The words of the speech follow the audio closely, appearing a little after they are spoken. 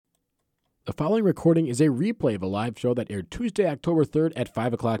The following recording is a replay of a live show that aired Tuesday, October 3rd at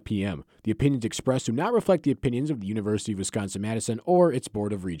 5 o'clock p.m. The opinions expressed do not reflect the opinions of the University of Wisconsin-Madison or its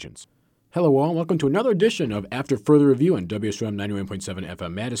Board of Regents. Hello all, and welcome to another edition of After Further Review on WSOM 91.7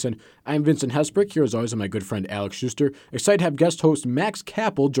 FM Madison. I'm Vincent Hesbrick, here as always with my good friend Alex Schuster. Excited to have guest host Max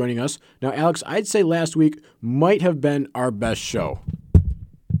Kappel joining us. Now, Alex, I'd say last week might have been our best show.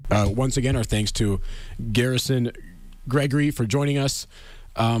 Once again, our thanks to Garrison Gregory for joining us.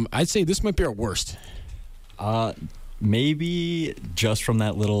 I'd say this might be our worst. Maybe just from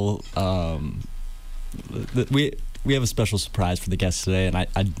that little. We have a special surprise for the guests today, and I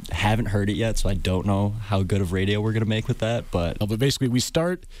haven't heard it yet, so I don't know how good of radio we're going to make with that. But basically, we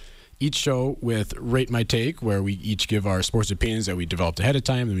start each show with Rate My Take, where we each give our sports opinions that we developed ahead of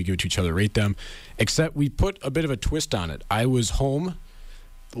time, and we give it to each other, rate them. Except we put a bit of a twist on it. I was home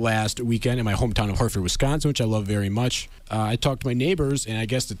last weekend in my hometown of Hartford, Wisconsin, which I love very much. I talked to my neighbors, and I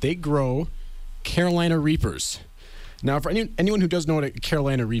guess that they grow Carolina Reapers. Now, for anyone who doesn't know what a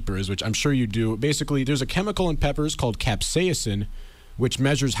Carolina Reaper is, which I'm sure you do, basically there's a chemical in peppers called capsaicin, which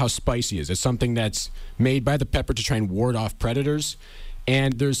measures how spicy it is. It's something that's made by the pepper to try and ward off predators.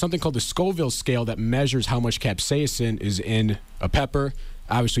 And there's something called the Scoville scale that measures how much capsaicin is in a pepper.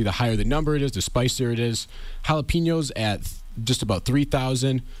 Obviously, the higher the number it is, the spicier it is. Jalapenos at just about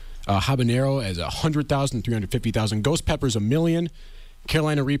 3,000. Habanero as 100,000, 350,000. Ghost peppers, 1 million.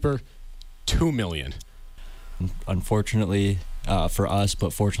 Carolina Reaper, 2 million. Unfortunately for us,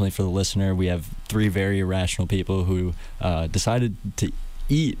 but fortunately for the listener, we have three very irrational people who decided to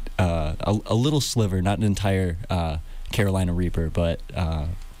eat a little sliver, not an entire Carolina Reaper, but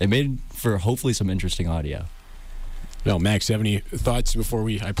it made for hopefully some interesting audio. No, Max, you have any thoughts before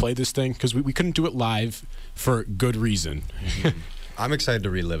I play this thing? Because we couldn't do it live for good reason. I'm excited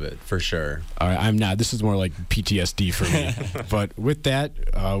to relive it, for sure. All right, I'm not. This is more like PTSD for me. But with that,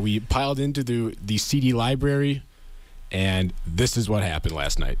 we piled into the CD library, and this is what happened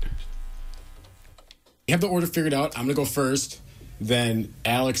last night. You have the order figured out. I'm going to go first, then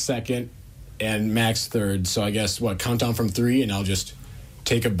Alex second, and Max third. So I guess, count down from 3, and I'll just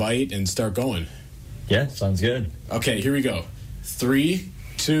take a bite and start going. Yeah, sounds good. Okay, here we go. 3,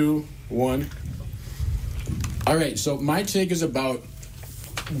 2, 1. All right, so my take is about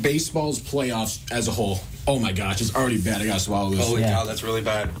baseball's playoffs as a whole. Oh my gosh, it's already bad. I gotta swallow this. Holy cow, that's really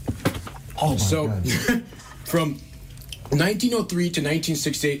bad. Oh my God. From 1903 to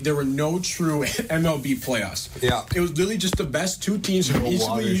 1968, there were no true MLB playoffs. Yeah. It was literally just the best two teams from each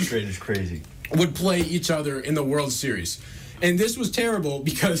league Trade is crazy. would play each other in the World Series. And this was terrible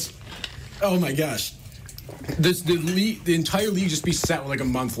because, oh my gosh, the entire league just be set with like a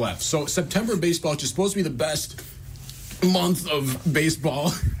month left. So September baseball, which is supposed to be the best month of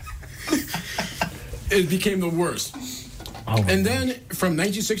baseball, it became the worst. Oh, and then from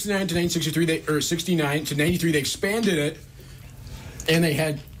 1969 to 1963, 69 to 93, they expanded it, and they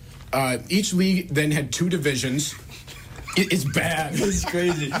had each league then had 2 divisions. It's bad. It's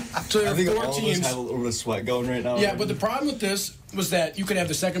crazy. So there I think are 4 all teams. of us have a little bit of sweat going right now. Yeah, but the problem with this was that you could have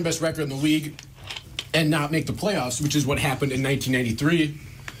the second best record in the league and not make the playoffs, which is what happened in 1993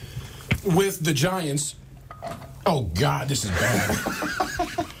 with the Giants. Oh, God, this is bad.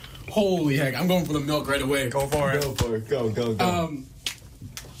 Holy heck. I'm going for the milk right away. Go for it. Go for it. Go.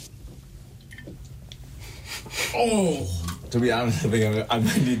 To be honest, I think I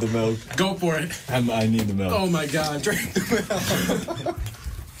might need the milk. Go for it. I need the milk. Oh, my God. Drink the milk.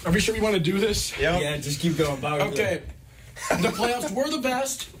 Are we sure we want to do this? Yep. Yeah, just keep going. Okay. The playoffs were the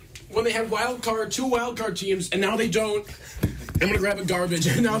best when they had 2 wild card teams, and now they don't. I'm going to grab a garbage,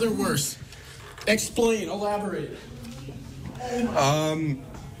 and now they're worse. Explain, elaborate.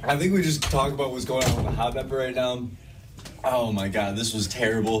 I think we just talk about what's going on with the hot pepper right now. Oh my God, this was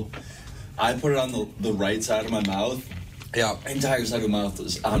terrible. I put it on the right side of my mouth. Yeah. The entire side of my mouth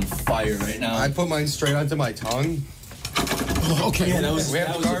is on fire right now. I put mine straight onto my tongue. Okay. Yeah, that was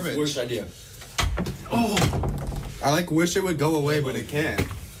garbage. the worst idea. Oh. I wish it would go away, but it can't.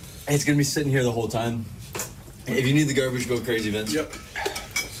 It's gonna be sitting here the whole time. If you need the garbage, go crazy, Vince. Yep.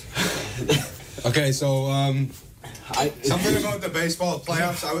 Okay, so something about the baseball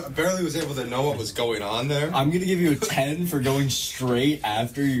playoffs. I barely was able to know what was going on there. I'm gonna give you a 10 for going straight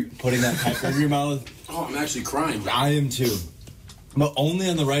after you putting that pepper in your mouth. Oh, I'm actually crying. I am too. But only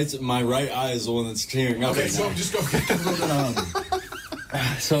on the right side. My right eye is the one that's tearing up. Okay, right so now. just go.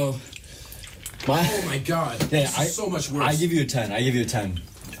 So, Oh my God. This is so much worse. I give you a 10.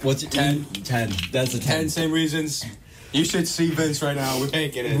 What's it? 10? 10. That's a 10. Same reasons. You should see Vince right now. We're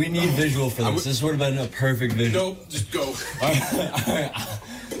taking it. We need visual for this. This would have been a perfect visual. Nope, just go. All right.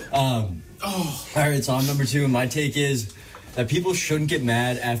 All right, so I'm number 2, and my take is that people shouldn't get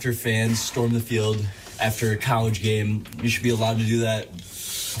mad after fans storm the field after a college game. You should be allowed to do that.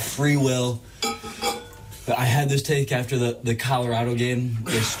 Free will. But I had this take after the Colorado game.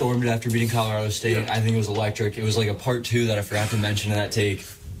 They stormed it after beating Colorado State. I think it was electric. It was like a part 2 that I forgot to mention in that take.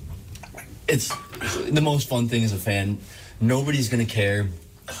 It's the most fun thing as a fan. Nobody's going to care.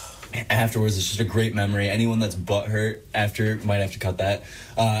 Afterwards, it's just a great memory. Anyone that's butthurt after, might have to cut that,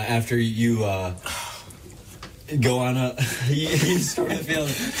 after you go on you start the field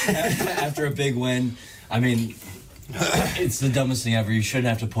after a big win. I mean, it's the dumbest thing ever. You shouldn't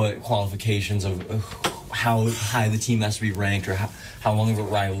have to put qualifications of how high the team has to be ranked or how long of a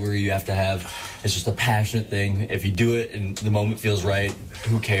rivalry you have to have. It's just a passionate thing. If you do it and the moment feels right,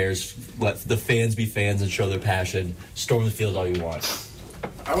 who cares? Let the fans be fans and show their passion. Storm the field all you want.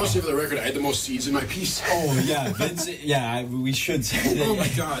 I want to say for the record, I had the most seeds in my piece. Oh, yeah. Vince, we should say that. Oh, my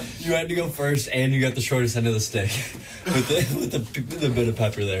God. You had to go first, and you got the shortest end of the stick with the bit of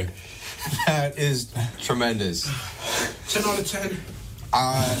pepper there. That is tremendous. 10 out of 10.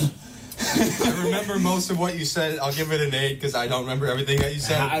 I remember most of what you said. I'll give it an 8 because I don't remember everything that you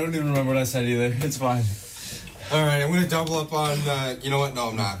said. I don't even remember what I said either. It's fine. All right, I'm going to double up on, you know what? No,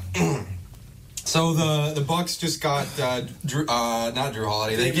 I'm not. So the Bucks just got not Drew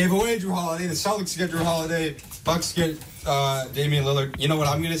Holiday. They gave away Drew Holiday. The Celtics get Drew Holiday. Bucks get Damian Lillard. You know what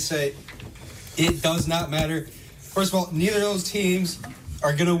I'm going to say? It does not matter. First of all, neither of those teams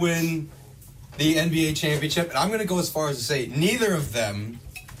are going to win the NBA championship. And I'm going to go as far as to say neither of them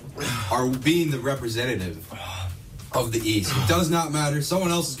are being the representative of the East. It does not matter.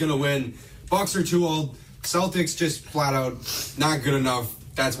 Someone else is going to win. Bucks are too old. Celtics just flat out not good enough.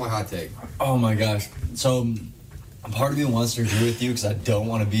 That's my hot take. Oh, my gosh. So, part of me wants to agree with you because I don't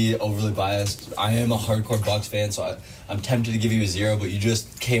want to be overly biased. I am a hardcore Bucks fan, so I'm tempted to give you a 0, but you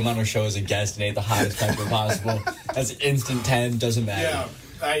just came on our show as a guest and ate the hottest pepper possible. That's instant 10, doesn't matter. Yeah,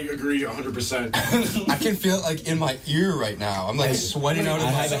 I agree 100%. I can feel it like in my ear right now. I'm like sweating out of my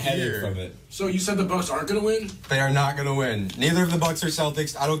I have a headache ear from it. So you said the Bucks aren't going to win? They are not going to win. Neither of the Bucks or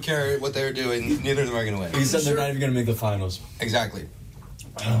Celtics. I don't care what they're doing. Neither of them are going to win. You said they're not even going to make the finals. Exactly.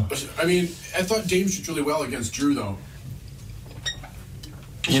 I mean, I thought Dame shoot really well against Drew, though.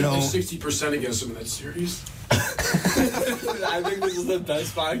 You know, like 60% against him in that series. I think this is the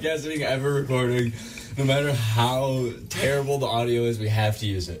best podcasting ever recording. No matter how terrible the audio is, we have to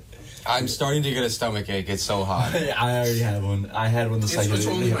use it. I'm starting to get a stomach ache. It's so hot. I already have one. I had one the second it's it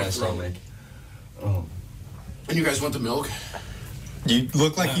only hit my my throat. stomach. Oh. And you guys want the milk? You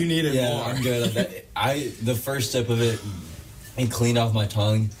look like you need it more. I'm good. The first sip of it cleaned off my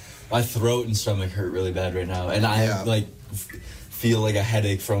tongue. My throat and stomach hurt really bad right now, and I feel like a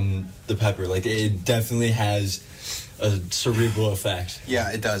headache from the pepper. Like it definitely has a cerebral effect. Yeah,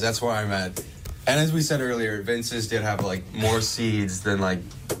 it does. That's where I'm at. And as we said earlier, Vince's did have like more seeds than like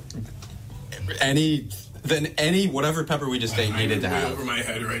any whatever pepper we just ate needed to way have. over my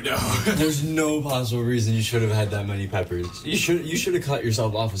head right now. There's no possible reason you should have had that many peppers. You should have cut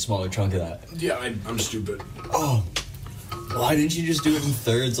yourself off a smaller chunk of that. Yeah, I'm stupid. Oh. Why didn't you just do it in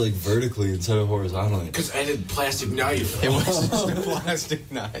thirds, like vertically instead of horizontally? Because I had a plastic knife. It was just a plastic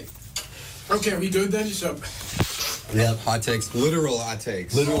knife. Okay, are we good then? So, Yep. Hot takes. Literal hot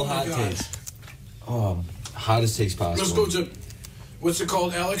takes. Literal Oh my hot God. takes. Hottest takes possible. let's go to, what's it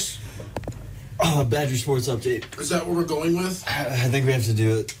called, Alex? Badger Sports Update. Is that what we're going with? I think we have to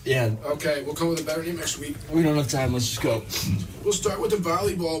do it. Yeah. Okay, we'll come with a better name next week. We don't have time. Let's just go. We'll start with the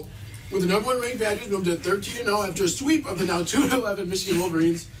volleyball. With the number 1 ranked Badgers moved to 13-0 after a sweep of the now 2-11 Michigan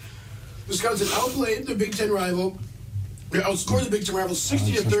Wolverines. Wisconsin outplayed the Big Ten rival. They outscored the Big Ten rival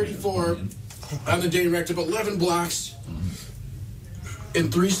 60-34 on the day, racked up 11 blocks in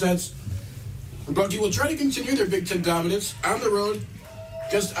 3 sets. Bucky will try to continue their Big Ten dominance on the road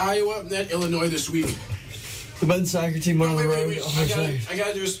against Iowa and then Illinois this week. The men's soccer team went on the road. I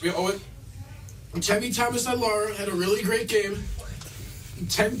gotta do this. We owe it. Tammy Thomas and Laura had a really great game.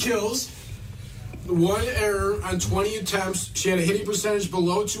 10 kills, 1 error on 20 attempts. She had a hitting percentage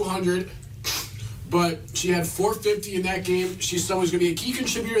below 200, but she had 450 in that game. She's someone who's going to be a key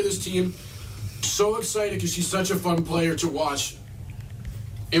contributor to this team. So excited because she's such a fun player to watch.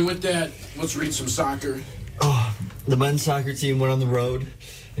 And with that, let's read some soccer. The men's soccer team went on the road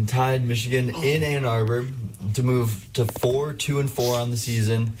and tied Michigan in Ann Arbor to move to 4-2-4 on the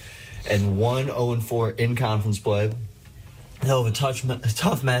season and 1-0-4 in conference play. They'll have a tough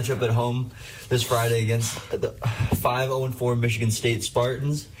matchup at home this Friday against the 5-0-4 Michigan State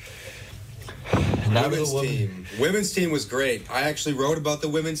Spartans. Women's team was great. I actually wrote about the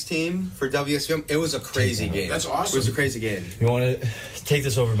women's team for WSVM. It was a crazy game. That's awesome. It was a crazy game. You want to take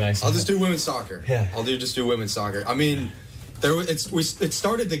this over, Max? I'll just do women's soccer. Yeah. I'll just do women's soccer. I mean, It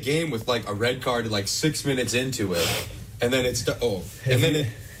started the game with like a red card like 6 minutes into it, and then just go.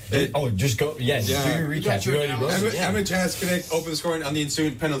 Yeah, just do your recap. You already wrote it. Emma Jaskinek opened the scoring on the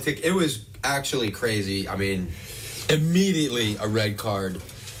ensuing penalty kick. It was actually crazy. I mean, immediately a red card,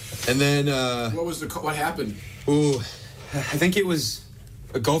 and then what happened? Ooh, I think it was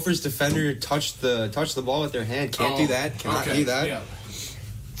a Gophers defender touched the ball with their hand. Can't do that. Cannot do that.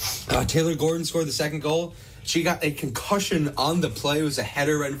 Yeah. Taylor Gordon scored the second goal. She got a concussion on the play. It was a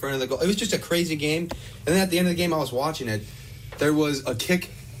header right in front of the goal. It was just a crazy game. And then at the end of the game, I was watching it. There was a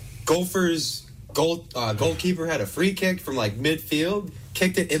kick. Gophers goalkeeper had a free kick from like midfield.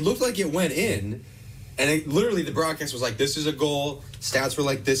 Kicked it. It looked like it went in. And literally the broadcast was like, this is a goal. Stats were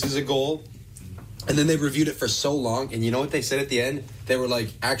like, this is a goal. And then they reviewed it for so long. And you know what they said at the end? They were like,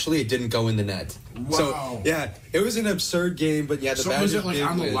 actually, it didn't go in the net. Wow. So, yeah, it was an absurd game. But yeah, the Badgers. So was it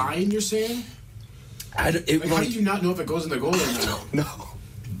like on the line, you're saying? How do you not know if it goes in the goal or not? No.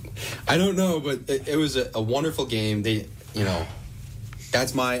 I don't know, but it was a wonderful game.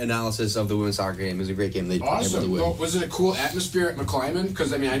 That's my analysis of the women's soccer game. It was a great game. They awesome. Well, was it a cool atmosphere at McClyman?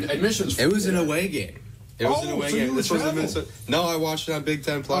 Because, I mean, admissions... It was an away game. It was an away game. This was in Minnesota. No, I watched it on Big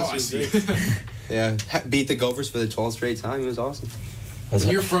Ten Plus. Oh, I see. Yeah, beat the Gophers for the 12th straight time. It was awesome.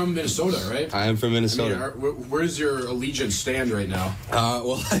 You're from Minnesota, right? I am from Minnesota. I mean, where does your allegiance stand right now?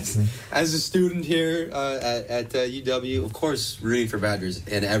 Well, as a student here at UW, of course, rooting for Badgers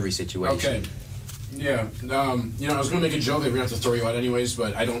in every situation. Okay. Yeah. I was going to make a joke that we're going to have to throw you out anyways,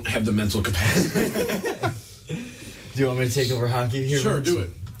 but I don't have the mental capacity. Do you want me to take over hockey here? Sure, do it.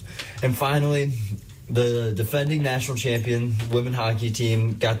 And finally, the defending national champion women hockey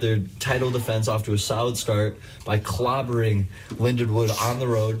team got their title defense off to a solid start by clobbering Lindenwood on the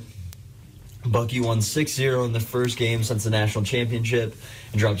road. Bucky won 6-0 in the first game since the national championship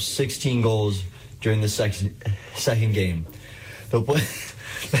and dropped 16 goals during the second game. They'll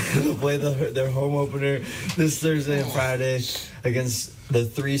play their home opener this Thursday and Friday against the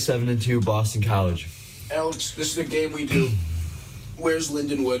 3-7-2 Boston College. Alex, this is the game we do. Where's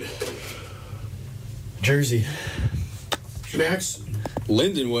Lindenwood? Jersey. Max?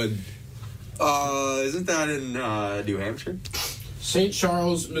 Lindenwood. Isn't that in New Hampshire? St.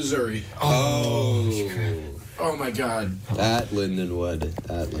 Charles, Missouri. Oh my God. That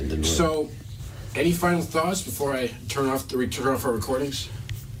Lindenwood. So, any final thoughts before I turn off our recordings?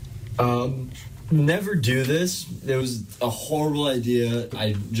 Never do this. It was a horrible idea.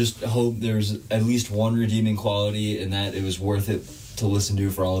 I just hope there's at least one redeeming quality and that it was worth it to listen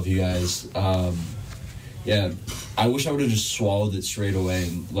to for all of you guys. Yeah, I wish I would have just swallowed it straight away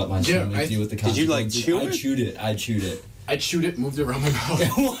and let my stomach deal with the consequences. Did you like chew it? I chewed it. I chewed it, moved it around my mouth.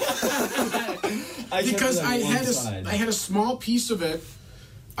 Because I had a small piece of it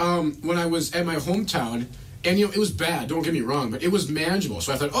when I was at my hometown, and it was bad. Don't get me wrong, but it was manageable.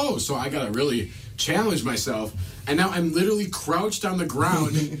 So I thought, so I gotta really challenge myself. And now I'm literally crouched on the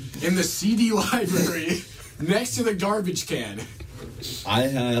ground in the CD library next to the garbage can. I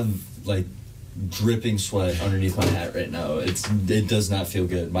have dripping sweat underneath my hat right now. It does not feel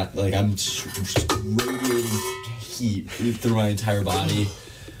good. I'm radiating heat through my entire body.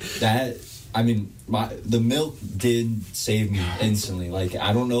 The milk did save me instantly.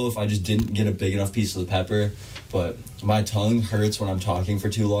 I don't know if I just didn't get a big enough piece of the pepper, but my tongue hurts when I'm talking for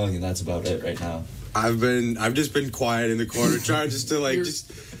too long, and that's about it right now. I've just been quiet in the corner, trying just to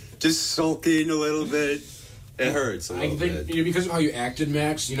just sulking a little bit. It hurts a little bit. Because of how you acted,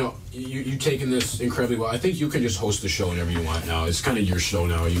 Max, you've taken this incredibly well. I think you can just host the show whenever you want now. It's kind of your show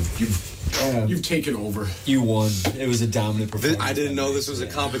now. You've taken over. You won. It was a dominant performance. I didn't know this was a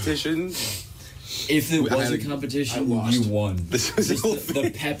competition. If it was a competition, you won. This was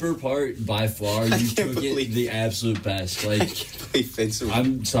the pepper part, by far, you took it the absolute best. I can't believe Vince.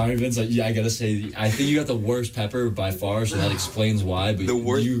 I'm sorry, Vince. I gotta say, I think you got the worst pepper by far, so that explains why. But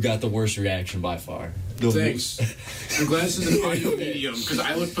you got the worst reaction by far. Thanks. I'm glad this is an audio medium because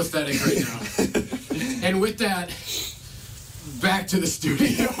I look pathetic right now. And with that, back to the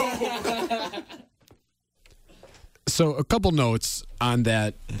studio. So a couple notes on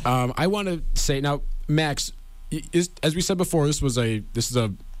that. I want to say now, Max, as we said before, this is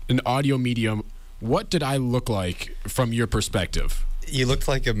an audio medium. What did I look like from your perspective? You looked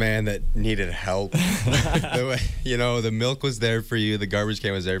like a man that needed help. The milk was there for you. The garbage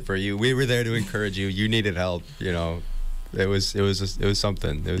can was there for you. We were there to encourage you. You needed help. It was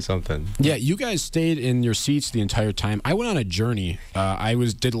something. It was something. Yeah, you guys stayed in your seats the entire time. I went on a journey. I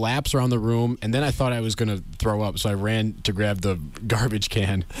did laps around the room, and then I thought I was going to throw up, so I ran to grab the garbage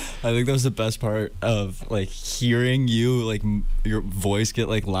can. I think that was the best part of hearing you your voice get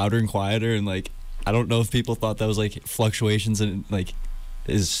louder and quieter, and I don't know if people thought that was like fluctuations in like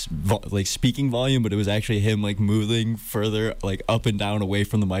his like speaking volume, but it was actually him like moving further like up and down away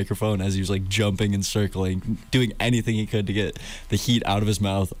from the microphone as he was like jumping and circling, doing anything he could to get the heat out of his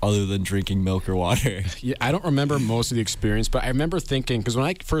mouth other than drinking milk or water. Yeah, I don't remember most of the experience, but I remember thinking, because when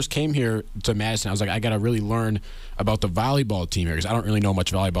I first came here to Madison, I was like, I got to really learn about the volleyball team here because I don't really know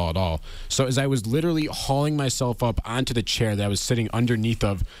much volleyball at all. So as I was literally hauling myself up onto the chair that I was sitting underneath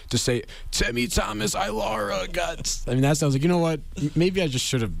of to say, Timmy Thomas, Ilara, guts. I mean, I was like, you know what? Maybe I just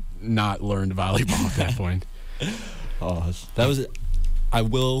should have not learned volleyball at that point. Oh, that was. I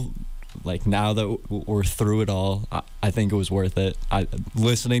will, like, now that we're through it all, I think it was worth it.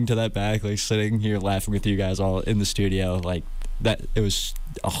 Listening to that back, like sitting here laughing with you guys all in the studio, like that, it was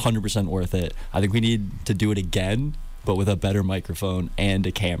 100% worth it. I think we need to do it again, but with a better microphone and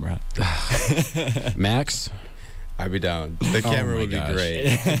a camera. Max? I'd be down. The camera would be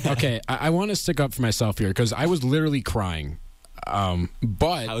great. Okay, I want to stick up for myself here because I was literally crying.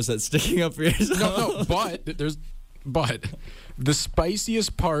 But how is that sticking up for yourself? No, but the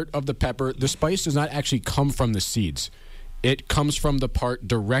spiciest part of the pepper, the spice does not actually come from the seeds. It comes from the part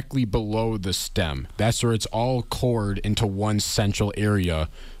directly below the stem. That's where it's all cored into one central area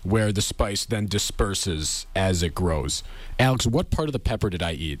where the spice then disperses as it grows. Alex, what part of the pepper did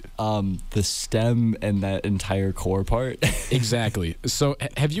I eat? The stem and that entire core part. Exactly. So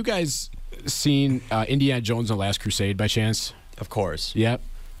have you guys seen Indiana Jones and the Last Crusade by chance? Of course. Yep.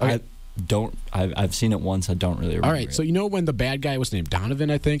 Okay. I've seen it once. I don't really remember. All right. So you know when the bad guy was named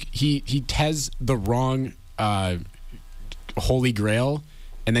Donovan, I think he has the wrong Holy Grail,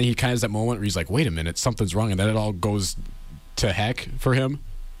 and then he kind of has that moment where he's like, "Wait a minute, something's wrong," and then it all goes to heck for him.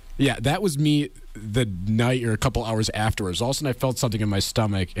 Yeah, that was me the night or a couple hours afterwards. All of a sudden, I felt something in my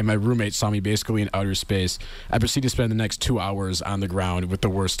stomach, and my roommate saw me basically in outer space. I proceeded to spend the next 2 hours on the ground with the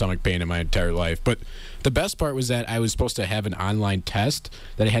worst stomach pain in my entire life. But the best part was that I was supposed to have an online test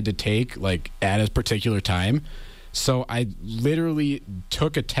that I had to take like at a particular time. So I literally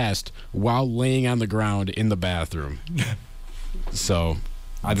took a test while laying on the ground in the bathroom. So,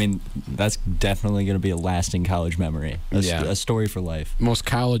 I mean, that's definitely going to be a lasting college memory. A story for life. Most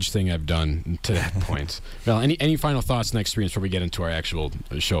college thing I've done to that point. Well, any final thoughts on the experience before we get into our actual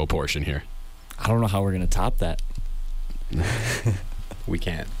show portion here? I don't know how we're going to top that. We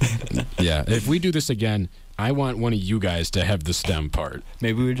can't. Yeah, if we do this again, I want one of you guys to have the stem part.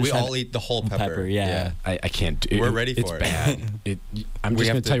 Maybe we all eat the whole pepper. Yeah. I can't. We're ready for it. It's bad. I'm just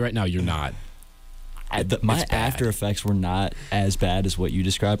going to tell you right now, you're not. My after effects were not as bad as what you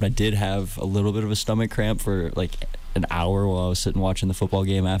described. I did have a little bit of a stomach cramp for like an hour while I was sitting watching the football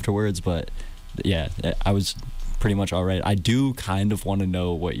game afterwards, but yeah, I was pretty much all right. I do kind of want to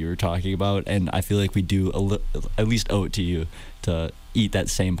know what you were talking about, and I feel like we do at least owe it to you to eat that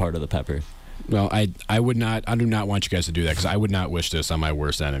same part of the pepper. Well, I do not want you guys to do that because I would not wish this on my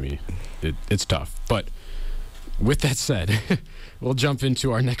worst enemy. It's tough. But with that said, we'll jump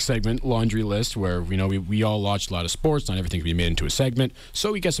into our next segment, Laundry List, where we all watched a lot of sports. Not everything can be made into a segment.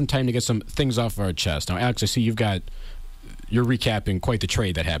 So we get some time to get some things off our chest. Now, Alex, I see you're recapping quite the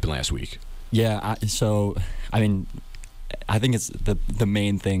trade that happened last week. Yeah, I think it's the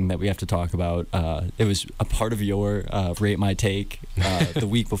main thing that we have to talk about. It was a part of your Rate My Take the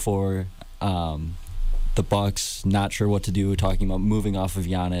week before. The Bucks not sure what to do, talking about moving off of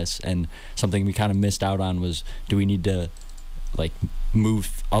Giannis, and something we kind of missed out on was, do we need to like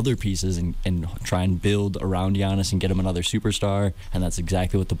move other pieces and try and build around Giannis and get him another superstar? And that's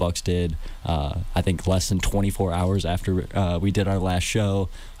exactly what the Bucks did. I think less than 24 hours after we did our last show,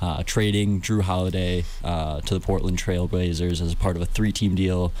 trading Drew Holiday to the Portland Trail Blazers as part of a 3-team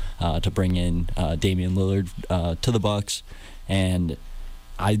deal to bring in Damian Lillard to the Bucks. And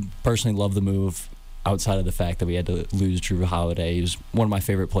I personally love the move, outside of the fact that we had to lose Drew Holiday. He was one of my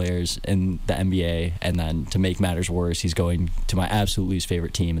favorite players in the NBA, and then to make matters worse, he's going to my absolute least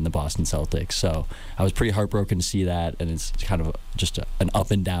favorite team in the Boston Celtics. So I was pretty heartbroken to see that, and it's kind of just an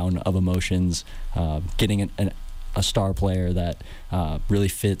up and down of emotions. Getting a star player that really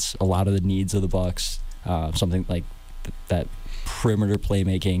fits a lot of the needs of the Bucks, something like that perimeter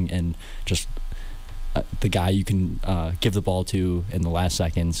playmaking and just the guy you can give the ball to in the last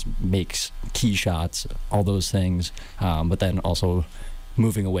seconds, makes key shots, all those things, but then also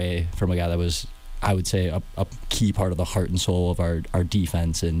moving away from a guy that was, I would say, a key part of the heart and soul of our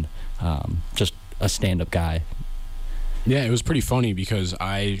defense, and just a stand-up guy. Yeah, it was pretty funny because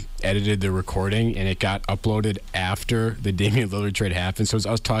I edited the recording and it got uploaded after the Damian Lillard trade happened. So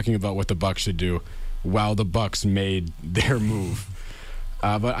I was talking about what the Bucks should do while the Bucks made their move.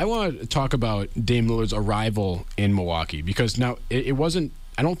 But I want to talk about Dame Lillard's arrival in Milwaukee because now it wasn't,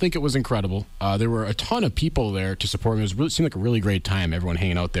 I don't think it was incredible. There were a ton of people there to support him. It seemed like a really great time, everyone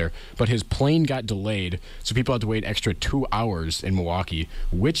hanging out there. But his plane got delayed, so people had to wait extra 2 hours in Milwaukee,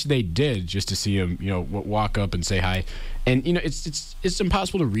 which they did just to see him, walk up and say hi. And it's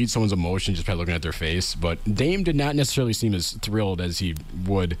impossible to read someone's emotion just by looking at their face. But Dame did not necessarily seem as thrilled as he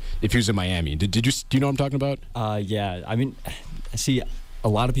would if he was in Miami. Do you know what I'm talking about? Yeah. I mean, see, a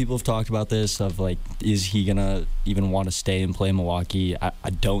lot of people have talked about this of like, is he gonna even want to stay and play in Milwaukee? I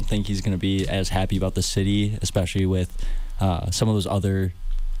don't think he's gonna be as happy about the city, especially with some of those other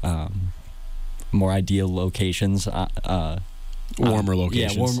more ideal locations. Warmer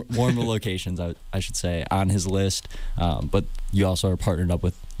locations. Yeah, warmer locations, I should say, on his list. But you also are partnered up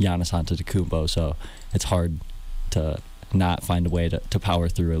with Giannis Antetokounmpo, so it's hard to not find a way to power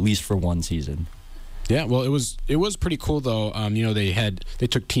through, at least for one season. Yeah, well, it was pretty cool though. They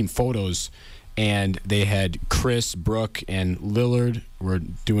took team photos, and they had Chris, Brooke, and Lillard were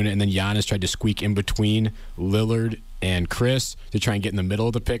doing it, and then Giannis tried to squeak in between Lillard and Chris to try and get in the middle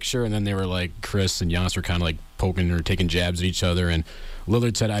of the picture, and then they were like, Chris and Giannis were kind of like poking or taking jabs at each other, and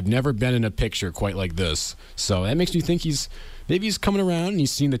Lillard said, "I've never been in a picture quite like this." So that makes me think maybe he's coming around and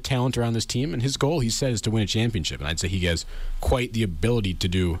he's seen the talent around this team, and his goal, he said, is to win a championship. And I'd say he has quite the ability to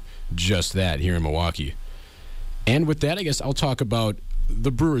do just that here in Milwaukee. And with that, I guess I'll talk about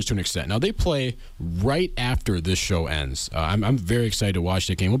the Brewers to an extent. Now, they play right after this show ends. I'm very excited to watch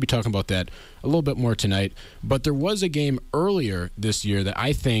that game. We'll be talking about that a little bit more tonight. But there was a game earlier this year that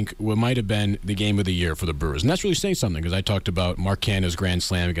I think might have been the game of the year for the Brewers. And that's really saying something, because I talked about Mark Canha's grand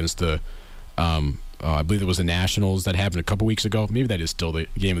slam against the I believe it was the Nationals that happened a couple weeks ago. Maybe that is still the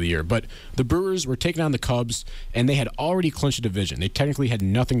game of the year. But the Brewers were taking on the Cubs, and they had already clinched a division. They technically had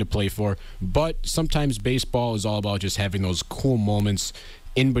nothing to play for, but sometimes baseball is all about just having those cool moments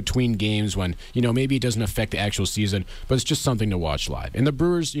in between games when, maybe it doesn't affect the actual season, but it's just something to watch live. And the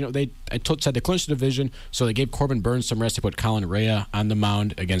Brewers, said they clinched the division, so they gave Corbin Burns some rest to put Colin Rea on the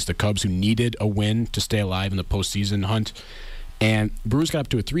mound against the Cubs, who needed a win to stay alive in the postseason hunt. And Brewers got up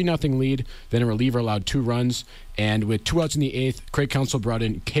to a 3-0 lead. Then a reliever allowed 2 runs. And with 2 outs in the 8th, Craig Counsell brought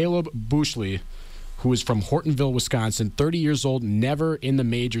in Caleb Bushley, who is from Hortonville, Wisconsin, 30 years old, never in the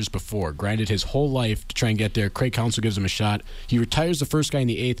majors before, grinded his whole life to try and get there. Craig Counsell gives him a shot. He retires the first guy in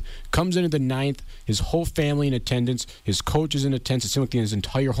the 8th, comes into the 9th, his whole family in attendance, his coach is in attendance. It seemed like his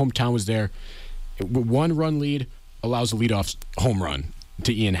entire hometown was there. 1-run lead allows a leadoff home run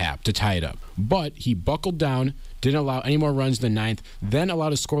to Ian Happ to tie it up. But he buckled down, didn't allow any more runs in the 9th, then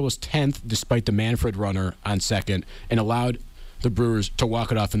allowed a scoreless 10th despite the Manfred runner on second, and allowed the Brewers to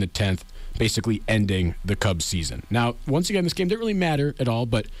walk it off in the 10th, basically ending the Cubs season. Now, once again, this game didn't really matter at all,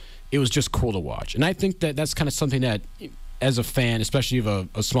 but it was just cool to watch. And I think that that's kind of something that, as a fan, especially of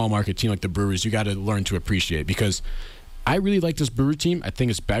a small market team like the Brewers, you got to learn to appreciate, because I really like this Brewer team. I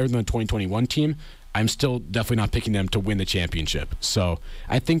think it's better than the 2021 team. I'm still definitely not picking them to win the championship. So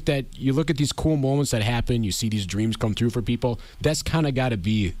I think that you look at these cool moments that happen, you see these dreams come through for people, that's kind of got to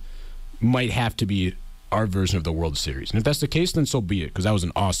be, might have to be our version of the World Series. And if that's the case, then so be it, because that was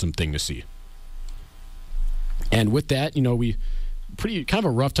an awesome thing to see. And with that, we kind of a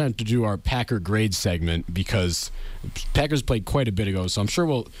rough time to do our Packer grade segment, because Packers played quite a bit ago, so I'm sure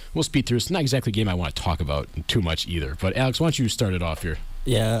we'll speed through. It's not exactly a game I want to talk about too much either. But Alex, why don't you start it off here?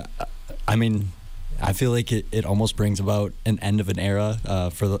 Yeah, I mean, I feel like it almost brings about an end of an era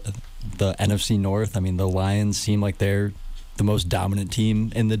for the NFC North. I mean, the Lions seem like they're the most dominant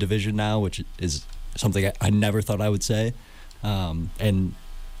team in the division now, which is something I never thought I would say. And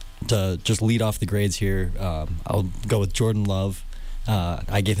to just lead off the grades here, I'll go with Jordan Love.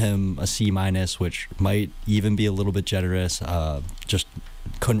 I give him a C-, which might even be a little bit generous. Just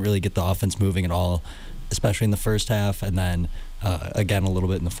couldn't really get the offense moving at all, especially in the first half, and then again a little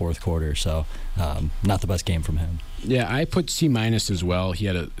bit in the fourth quarter. So not the best game from him. Yeah, I put C- as well. He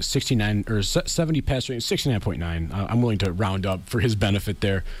had a 69 or 70 pass rating, 69.9. I'm willing to round up for his benefit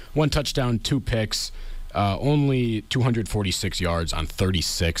there. 1 touchdown, 2 picks, only 246 yards on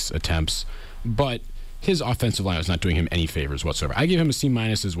 36 attempts. But his offensive line was not doing him any favors whatsoever. I give him a C-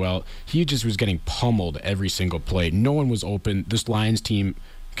 as well. He just was getting pummeled every single play. No one was open. This Lions team,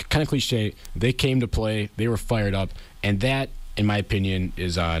 kind of cliche, they came to play. They were fired up. And that, in my opinion,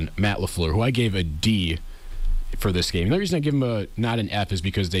 is on Matt LaFleur, who I gave a D for this game. And the reason I give him not an F is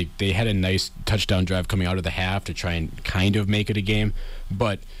because they had a nice touchdown drive coming out of the half to try and kind of make it a game.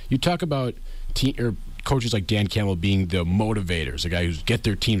 But you talk about coaches like Dan Campbell being the motivators, the guy who's get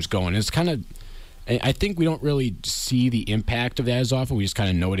their teams going. And it's kind of, I think we don't really see the impact of that as often. We just kind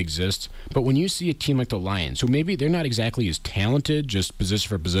of know it exists. But when you see a team like the Lions, who maybe they're not exactly as talented, just position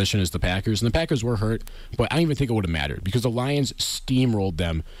for position, as the Packers, and the Packers were hurt, but I don't even think it would have mattered because the Lions steamrolled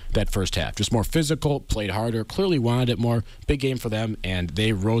them that first half. Just more physical, played harder, clearly wanted it more. Big game for them, and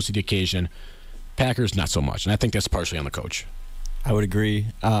they rose to the occasion. Packers, not so much. And I think that's partially on the coach. I would agree.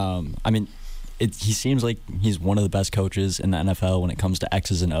 He seems like he's one of the best coaches in the NFL when it comes to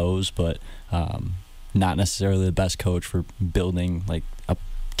X's and O's, but not necessarily the best coach for building like a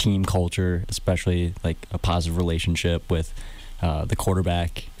team culture, especially like a positive relationship with the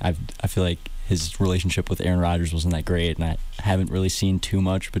quarterback. I feel like his relationship with Aaron Rodgers wasn't that great, and I haven't really seen too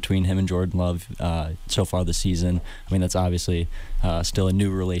much between him and Jordan Love so far this season. I mean, that's obviously still a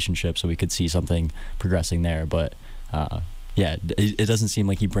new relationship, so we could see something progressing there, but yeah, it doesn't seem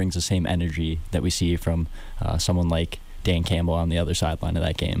like he brings the same energy that we see from someone like Dan Campbell on the other sideline of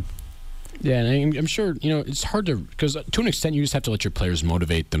that game. Yeah, and I'm sure, it's hard to, because to an extent you just have to let your players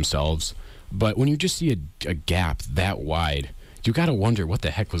motivate themselves. But when you just see a gap that wide, you got to wonder what the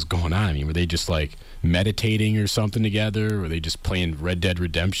heck was going on. I mean, were they just like meditating or something together? Were they just playing Red Dead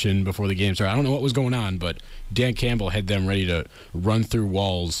Redemption before the game started? I don't know what was going on, but Dan Campbell had them ready to run through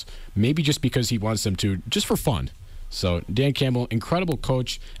walls, maybe just because he wants them to, just for fun. So Dan Campbell, incredible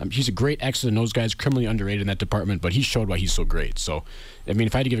coach. He's a great X's and O's guy. He's criminally underrated in that department, but he showed why he's so great. So, I mean,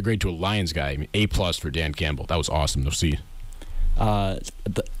 if I had to give a grade to a Lions guy, A+ for Dan Campbell. That was awesome to see.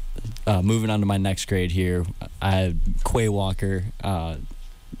 Moving on to my next grade here, I have Quay Walker. A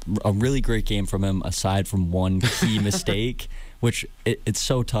really great game from him, aside from one key mistake, which it's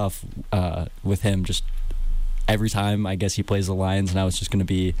so tough with him. Just every time I guess he plays the Lions, now it's just going to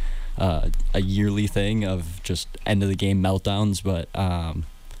be a yearly thing of just end of the game meltdowns. But I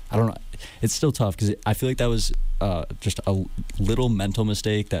don't know. It's still tough because I feel like that was just a little mental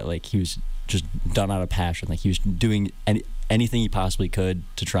mistake that like he was just done out of passion. Like he was doing anything he possibly could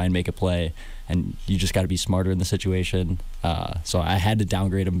to try and make a play, and you just got to be smarter in the situation. So I had to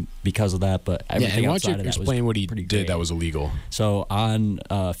downgrade him because of that. But everything outside of that was explain what he pretty did great. That was illegal. So on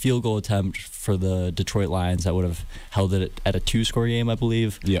a field goal attempt for the Detroit Lions, that would have held it at a 2-score game, I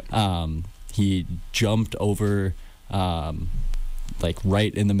believe. Yep. He jumped over, like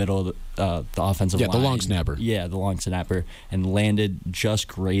right in the middle of the offensive line. Yeah, the long snapper. Yeah, the long snapper, and landed just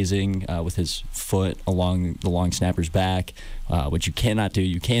grazing with his foot along the long snapper's back, which you cannot do.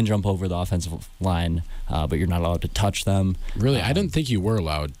 You can jump over the offensive line, but you're not allowed to touch them. Really? I didn't think you were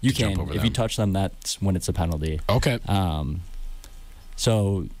allowed to jump over them. If you touch them, that's when it's a penalty. Okay.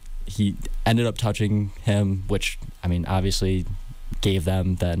 So he ended up touching him, which, I mean, obviously gave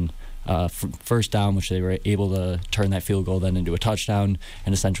them then first down, which they were able to turn that field goal then into a touchdown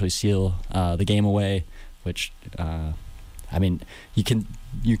and essentially seal the game away, which, I mean,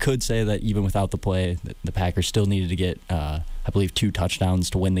 you could say that even without the play, the Packers still needed to get, I believe, 2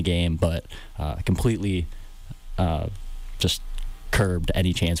 touchdowns to win the game, but completely just curbed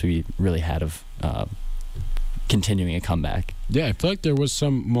any chance we really had of continuing a comeback. Yeah, I feel like there was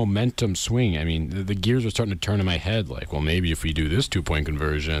some momentum swing. I mean, the gears were starting to turn in my head. Like, well, maybe if we do this 2-point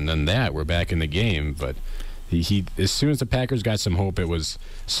conversion and then that, we're back in the game. But he as soon as the Packers got some hope, it was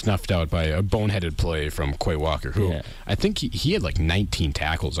snuffed out by a boneheaded play from Quay Walker, who I think he had like 19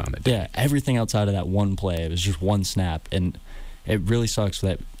 tackles on it. Yeah, everything outside of that one play, it was just one snap, and it really sucks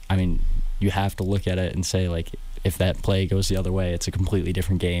that. I mean, you have to look at it and say, like, if that play goes the other way, it's a completely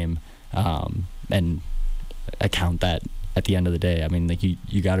different game, and account that at the end of the day. I mean, like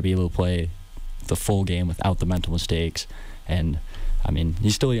you got to be able to play the full game without the mental mistakes. And I mean,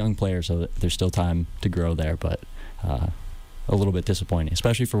 he's still a young player, so there's still time to grow there. But a little bit disappointing,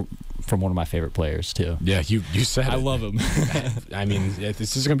 especially from one of my favorite players too. Yeah, you said I it. love him. I mean,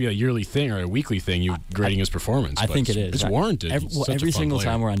 this is going to be a yearly thing or a weekly thing. You grading his performance. I think it is. It's warranted. Every single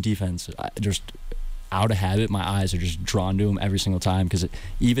time we're on defense, just out of habit, my eyes are just drawn to him every single time, because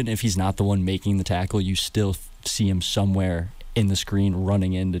even if he's not the one making the tackle, you still see him somewhere in the screen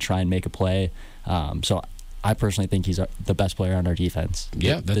running in to try and make a play. So I personally think he's the best player on our defense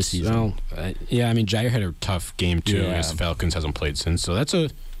this season. Yeah, I mean, Jair had a tough game too against the Falcons, hasn't played since. So that's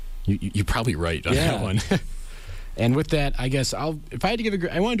you're probably right on that one. And with that, I guess if I had to give a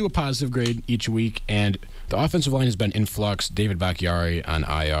grade, I want to do a positive grade each week. And the offensive line has been in flux. David Bakhtiari on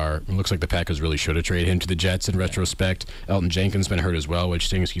IR. It looks like the Packers really should have traded him to the Jets in retrospect. Elton Jenkins been hurt as well, which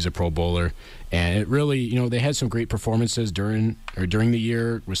thinks he's a Pro Bowler. And it really, they had some great performances during the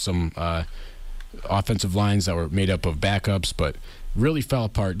year with some offensive lines that were made up of backups. But really fell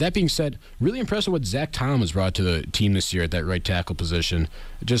apart. That being said, really impressed with what Zach Tom has brought to the team this year at that right tackle position.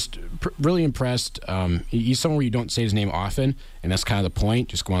 Just really impressed. He's someone where you don't say his name often, and that's kind of the point.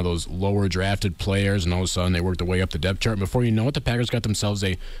 Just one of those lower drafted players, and all of a sudden they work their way up the depth chart. And before you know it, the Packers got themselves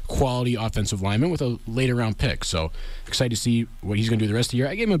a quality offensive lineman with a later round pick. So excited to see what he's going to do the rest of the year.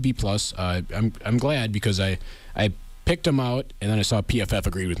 I gave him a B+. I'm glad because I picked him out, and then I saw PFF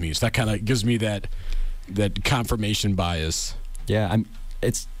agreed with me. So that kind of gives me that confirmation bias. Yeah,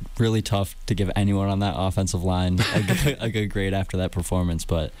 it's really tough to give anyone on that offensive line a good grade after that performance,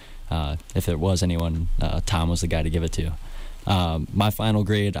 but if there was anyone, Tom was the guy to give it to. My final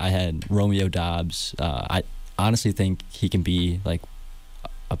grade, I had Romeo Doubs. I honestly think he can be like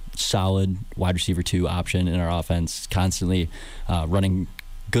a solid wide receiver 2 option in our offense, constantly running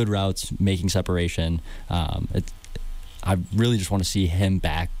good routes, making separation. I really just want to see him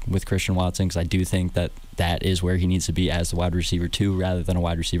back with Christian Watson because I do think that is where he needs to be as the wide receiver 2 rather than a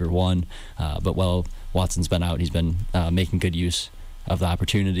wide receiver 1. But while Watson's been out, he's been making good use of the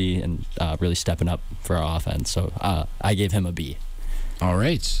opportunity and really stepping up for our offense. So I gave him a B. All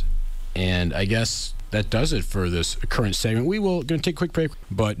right. And I guess that does it for this current segment. We will going to take a quick break,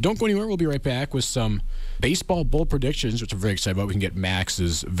 but don't go anywhere. We'll be right back with some baseball bowl predictions, which I'm very excited about. We can get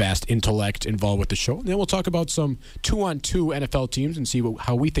Max's vast intellect involved with the show. And then we'll talk about some 2-on-2 NFL teams and see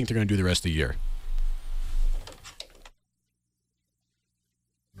how we think they're going to do the rest of the year.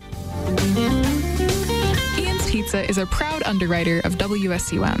 Ian's Pizza is a proud underwriter of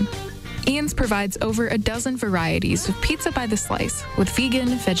WSUM. Ian's provides over a dozen varieties of pizza by the slice, with vegan,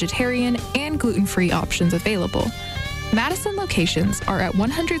 vegetarian, and gluten-free options available. Madison locations are at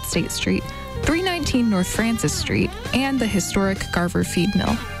 100 State Street, 319 North Francis Street, and the historic Garver Feed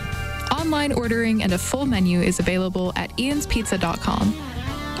Mill. Online ordering and a full menu is available at ianspizza.com.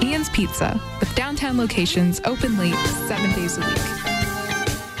 Ian's Pizza, with downtown locations open late 7 days a week.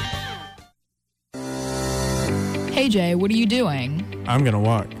 Hey Jay, what are you doing? I'm gonna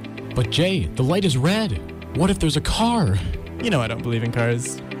walk. But Jay, the light is red. What if there's a car? You know I don't believe in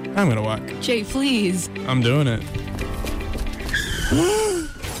cars. I'm gonna walk. Jay, please. I'm doing it.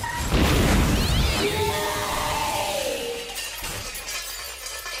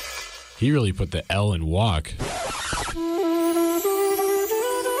 He really put the L in walk.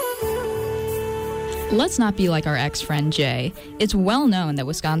 Let's not be like our ex-friend Jay. It's well known that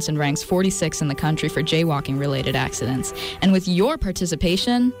Wisconsin ranks 46 in the country for jaywalking-related accidents. And with your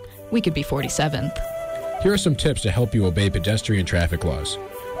participation, we could be 47th. Here are some tips to help you obey pedestrian traffic laws.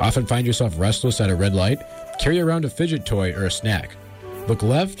 Often find yourself restless at a red light? Carry around a fidget toy or a snack. Look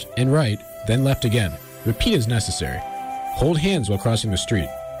left and right, then left again. Repeat as necessary. Hold hands while crossing the street.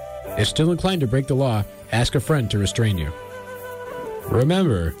 If still inclined to break the law, ask a friend to restrain you.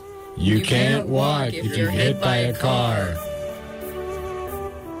 Remember, you can't walk if you're hit by a car.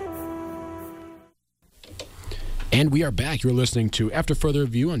 And we are back. You're listening to After Further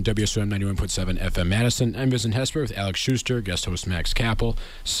Review on WSOM 91.7 FM Madison. I'm Vincent Hesper with Alex Schuster, guest host Max Kappel.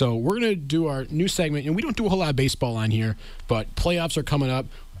 So we're going to do our new segment, and we don't do a whole lot of baseball on here, but playoffs are coming up.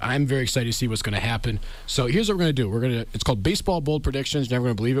 I'm very excited to see what's going to happen. So here's what we're going to do. It's called Baseball Bold Predictions. You're never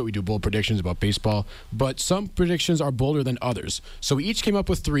going to believe it. We do bold predictions about baseball, but some predictions are bolder than others. So we each came up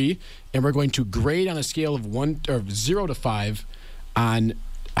with 3, and we're going to grade on a scale of 0 to 5 on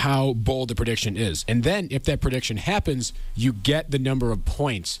how bold the prediction is. And then if that prediction happens, you get the number of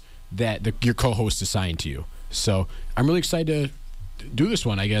points that your co-host assigned to you. So I'm really excited to do this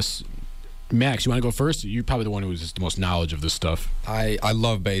one, I guess. Max, you want to go first? You're probably the one who has the most knowledge of this stuff. I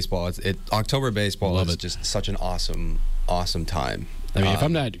love baseball. October baseball is just such an awesome time. I mean, if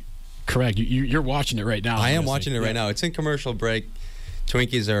I'm not correct, you're watching it right now. I am watching it right now. It's in commercial break.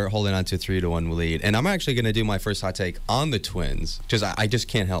 Twinkies are holding on to a 3-1 lead. And I'm actually going to do my first hot take on the Twins because I just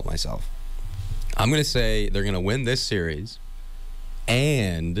can't help myself. I'm going to say they're going to win this series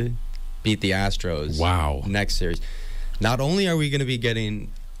and beat the Astros next series. Not only are we going to be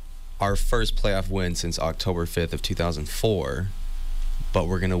getting our first playoff win since October 5th of 2004, but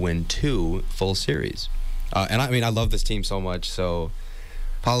we're going to win 2 full series. And I mean, I love this team so much. So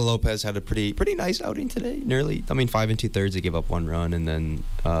Paulo Lopez had a pretty nice outing today. 5 2/3. He gave up 1 run. And then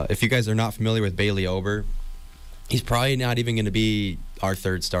if you guys are not familiar with Bailey Ober, he's probably not even going to be our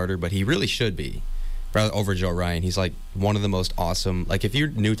 3rd starter, but he really should be over Joe Ryan. He's like one of the most awesome. Like if you're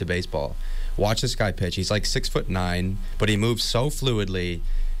new to baseball, watch this guy pitch. He's like 6'9", but he moves so fluidly.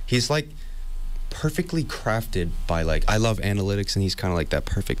 He's like perfectly crafted by I love analytics, and he's kind of like that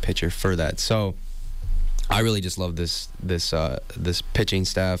perfect pitcher for that. So I really just love this pitching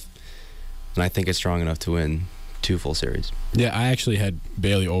staff, and I think it's strong enough to win 2 full series. Yeah, I actually had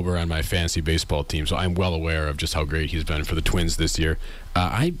Bailey Ober on my fantasy baseball team, so I'm well aware of just how great he's been for the Twins this year.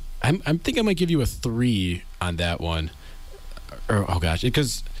 I think I might give you a 3 on that one. Oh gosh,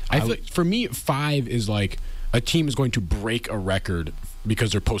 because I feel like for me 5 is like a team is going to break a record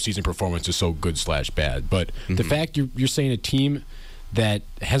because their postseason performance is so good / bad. But the fact you're saying a team that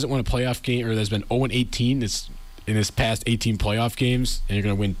hasn't won a playoff game or that's been 0-18 in his past 18 playoff games, and you're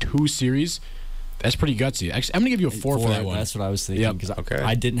going to win 2 series. That's pretty gutsy. Actually, I'm going to give you a 4 for that one. That's what I was thinking. Because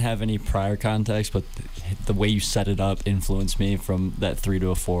I didn't have any prior context, but the way you set it up influenced me from that 3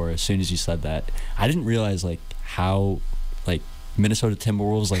 to a 4 as soon as you said that. I didn't realize how Minnesota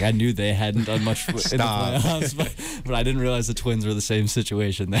Timberwolves, I knew they hadn't done much in the playoffs, but I didn't realize the Twins were the same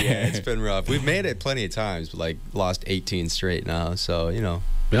situation there. Yeah, it's been rough. We've made it plenty of times, but lost 18 straight now, so,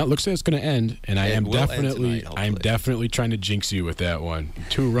 Well, it looks like it's going to end, and I'm definitely trying to jinx you with that one.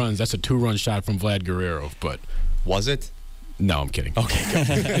 2 runs. That's a 2-run shot from Vlad Guerrero, but was it? No, I'm kidding. Okay,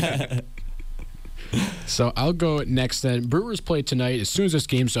 good. So I'll go next then. Brewers play tonight as soon as this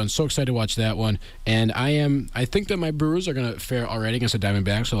game's done. So excited to watch that one. And I think that my Brewers are going to fare all right against the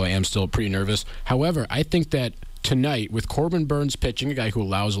Diamondbacks, so I am still pretty nervous. However, I think that tonight, with Corbin Burns pitching, a guy who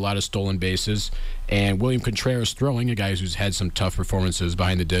allows a lot of stolen bases, and William Contreras throwing, a guy who's had some tough performances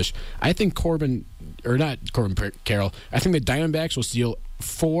behind the dish, I think Carroll, I think the Diamondbacks will steal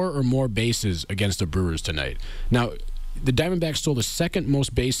 4 or more bases against the Brewers tonight. Now, the Diamondbacks stole the 2nd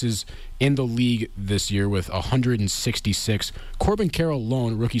most bases in the league this year with 166. Corbin Carroll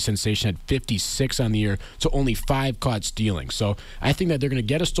alone, rookie sensation, had 56 on the year, so only 5 caught stealing. So I think that they're going to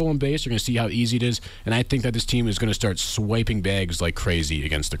get a stolen base. They're going to see how easy it is, and I think that this team is going to start swiping bags like crazy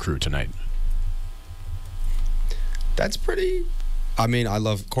against the Crew tonight. That's pretty... I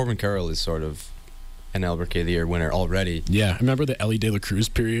love... Corbin Carroll is sort of an El Rookie of the Year winner already. Yeah, I remember the Ellie De La Cruz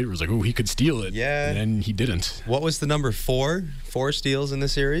period. It was like, oh, he could steal it. Yeah. And then he didn't. What was the number 4? 4 steals in the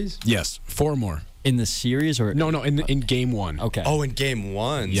series? Yes, 4 more. In the series or no, in game 1. Okay. Oh, in game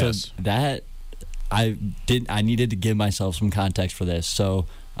 1. Yes. So that I needed to give myself some context for this. So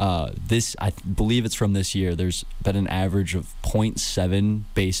this, I believe it's from this year. There's been an average of 0.7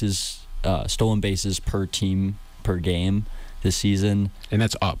 bases, stolen bases per team per game this season. And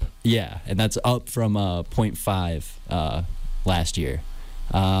that's up. Yeah, and that's up from 0.5 last year.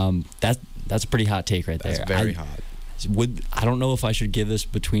 That's a pretty hot take right there. That's very hot. I don't know if I should give this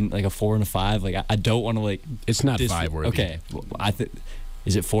between a 4 and a 5. I don't want to It's not 5 worthy. Okay,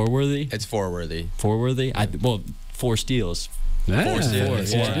 is it 4 worthy? It's 4 worthy. 4 worthy? 4 steals. 4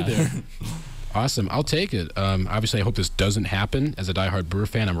 steals. Yeah. Awesome. I'll take it. Obviously, I hope this doesn't happen. As a diehard Brewer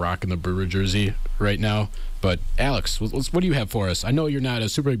fan, I'm rocking the Brewer jersey right now. But, Alex, what do you have for us? I know you're not a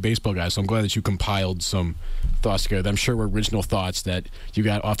super big baseball guy, so I'm glad that you compiled some thoughts together. I'm sure were original thoughts that you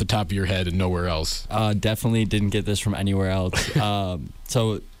got off the top of your head and nowhere else. Definitely didn't get this from anywhere else.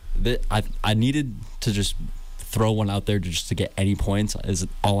 So I needed to just throw one out there just to get any points is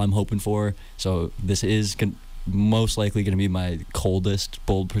all I'm hoping for. So this is most likely going to be my coldest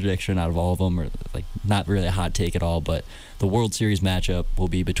bold prediction out of all of them, or not really a hot take at all, but the World Series matchup will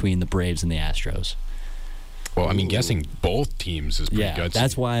be between the Braves and the Astros. Well, guessing both teams is pretty gutsy.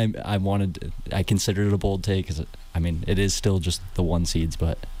 That's why I considered it a bold take, because it is still just the 1 seeds,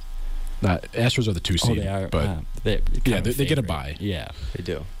 but Astros are the 2 seed. Oh, they are. But they get a bye. Yeah, they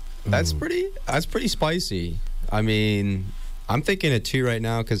do. That's pretty spicy. I'm thinking of 2 right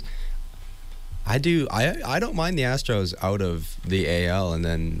now because I don't mind the Astros out of the AL, and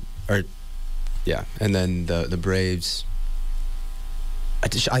then the Braves.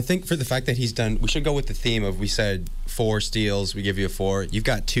 I think for the fact that he's done, we should go with the theme of, we said 4 steals, we give you a 4. You've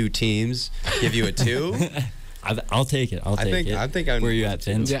got 2 teams, give you a 2. I'll take it. I think I'm where you at,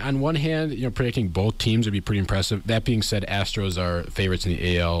 Vince? Yeah, on one hand, predicting both teams would be pretty impressive. That being said, Astros are favorites in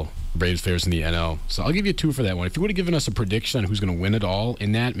the AL, Braves favorites in the NL. So I'll give you a 2 for that one. If you would have given us a prediction on who's going to win it all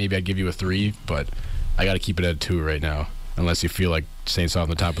in that, maybe I'd give you a 3, but I got to keep it at a 2 right now. Unless you feel like Saints on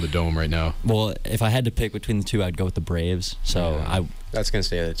the top of the dome right now. Well, if I had to pick between the 2, I'd go with the Braves. So that's going to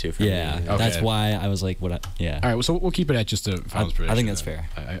stay at a 2 for me. Yeah, okay. That's why I was like, what? All right, well, so we'll keep it at just a finals prediction. I think that's fair.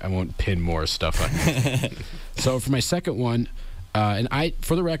 I won't pin more stuff on it. So for my second one,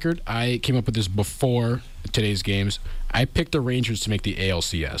 for the record, I came up with this before today's games. I picked the Rangers to make the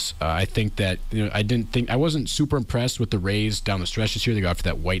ALCS. I think that I wasn't super impressed with the Rays down the stretch this year. They got off to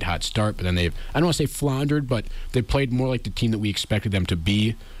that white hot start, but then I don't want to say floundered, but they played more like the team that we expected them to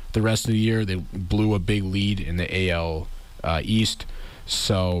be the rest of the year. They blew a big lead in the AL East.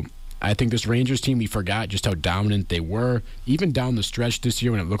 So I think this Rangers team, we forgot just how dominant they were. Even down the stretch this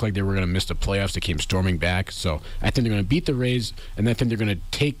year when it looked like they were going to miss the playoffs, they came storming back. So I think they're going to beat the Rays, and I think they're going to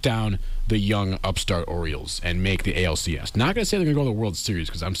take down the young upstart Orioles and make the ALCS. Not going to say they're going to go to the World Series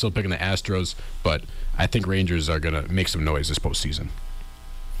because I'm still picking the Astros, but I think Rangers are going to make some noise this postseason.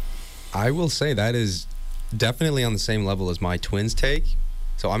 I will say that is definitely on the same level as my Twins take.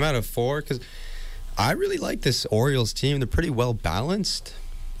 So I'm at a 4 because I really like this Orioles team. They're pretty well balanced.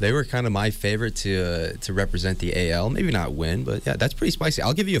 They were kind of my favorite to represent the AL. Maybe not win, but yeah, that's pretty spicy.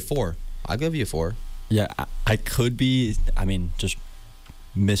 I'll give you a 4. I'll give you a 4. Yeah, I could be, just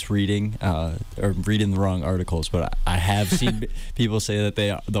misreading or reading the wrong articles, but I have seen people say that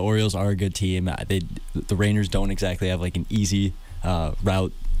the Orioles are a good team. The Rangers don't exactly have like an easy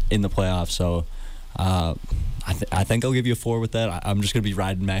route in the playoffs, so I think I'll give you a 4 with that. I'm just going to be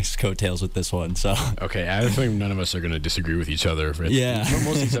riding Max's coattails with this one. So okay, I think none of us are going to disagree with each other. Yeah. Most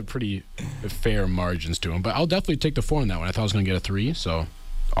of these have pretty fair margins to them, but I'll definitely take the 4 on that one. I thought I was going to get a 3, so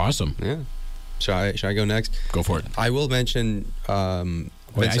awesome. Yeah. Should I go next? Go for it. I will mention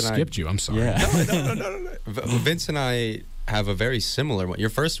Wait, I skipped you. I'm sorry. Yeah. No. Vince and I have a very similar one. Your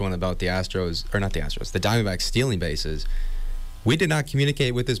first one about the Astros, or not the Astros, the Diamondbacks stealing bases. We did not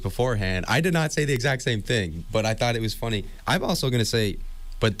communicate with this beforehand. I did not say the exact same thing, but I thought it was funny. I'm also going to say,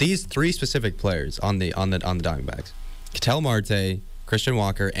 but these 3 specific players on the Diamondbacks, Ketel Marte, Christian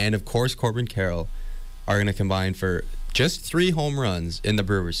Walker, and of course Corbin Carroll, are going to combine for just 3 home runs in the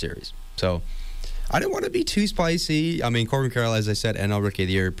Brewers series. So I didn't want to be too spicy. I mean, Corbin Carroll, as I said, NL Rookie of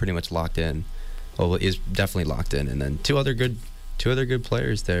the Year, pretty much locked in. Well, is definitely locked in, and then two other good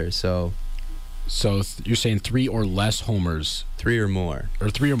players there. So you're saying 3 or less homers, 3 or more, or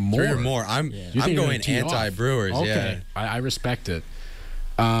 3 or more. 3 or more. I'm going anti-Brewers. Okay, yeah. I respect it.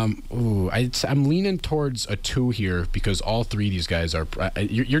 I'm leaning towards a 2 here because all 3 of these guys are.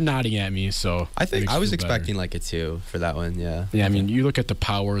 You're nodding at me, so I think I was better. expecting like a 2 for that one. Yeah. Yeah, I mean, you look at the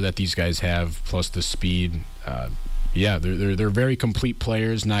power that these guys have, plus the speed. Yeah, they're very complete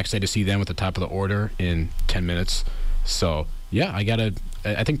players. Not excited to see them at the top of the order in 10 minutes. So yeah,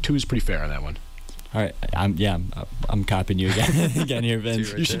 I think 2 is pretty fair on that one. All right, I'm copying you again here,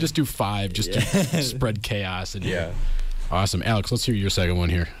 Vince. You should just do 5, just to spread chaos. And Yeah. Awesome. Alex, let's hear your second one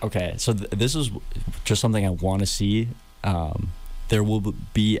here. Okay, so this is just something I want to see. There will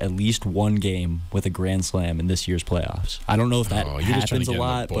be at least 1 game with a grand slam in this year's playoffs. I don't know if that happens a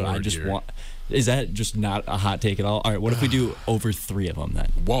lot, but I just want. Is that just not a hot take at all? All right, what if we do over 3 of them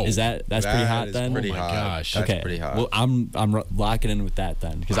then? Whoa, that's pretty hot then? Pretty oh my hot. gosh. That's okay, pretty hot. well I'm locking in with that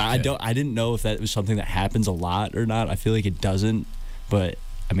then because I didn't know if that was something that happens a lot or not. I feel like it doesn't, but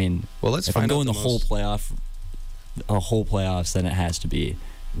I mean, well, let's if find I'm going out the whole playoffs, then it has to be.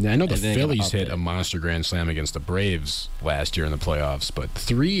 Yeah, I know the I think Phillies I'm hit up a monster grand slam against the Braves last year in the playoffs, but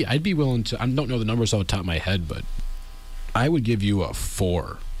 3, I'd be willing to. I don't know the numbers off the top of my head, but I would give you a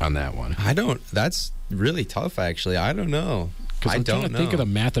 4 on that one. That's really tough, actually. I don't know. Because I'm trying to think of the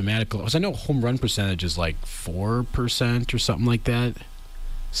mathematical. Because I know home run percentage is like 4% or something like that.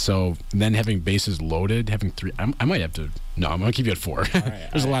 So then having bases loaded, having 3, I might have to. No, I'm going to keep you at 4.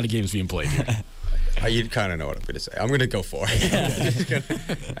 There's a lot of games being played here. You kind of know what I'm going to say. I'm going to go 4.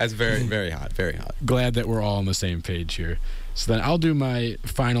 That's very, very hot. Very hot. Glad that we're all on the same page here. So then I'll do my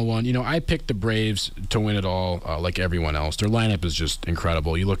final one. You know, I picked the Braves to win it all like everyone else. Their lineup is just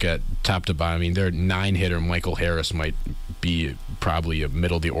incredible. You look at top to bottom. I mean, their 9-hitter, Michael Harris, might be probably a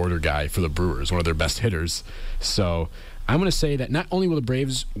middle-of-the-order guy for the Brewers, one of their best hitters. So I'm going to say that not only will the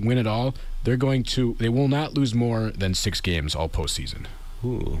Braves win it all, they will not lose more than 6 games all postseason.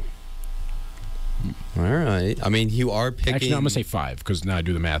 Ooh. All right. I mean, you are picking. Actually, no, I'm going to say 5 because now I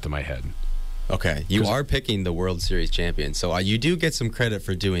do the math in my head. Okay. You are picking the World Series champion. So you do get some credit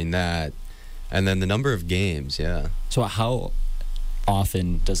for doing that. And then the number of games, yeah. So how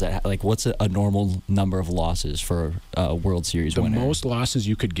often does that what's a normal number of losses for a World Series winner? The most losses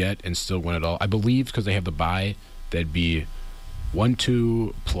you could get and still win it all, I believe, because they have the bye, that'd be 1,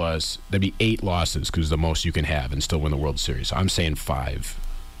 2 plus, that'd be 8 losses because the most you can have and still win the World Series. So I'm saying 5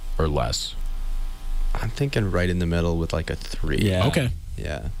 or less. I'm thinking right in the middle with like a 3. Yeah. Okay.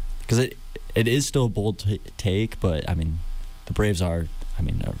 Yeah. Because it is still a bold take, but I mean, the Braves are,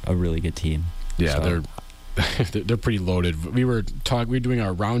 a really good team. Yeah, so. they're pretty loaded. We were doing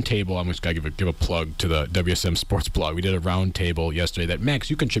our round table. I'm just gonna give a plug to the WSM Sports blog. We did a round table yesterday. That Max,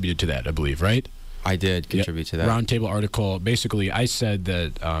 you contributed to that, I believe, right? I did contribute to that. Roundtable article. Basically, I said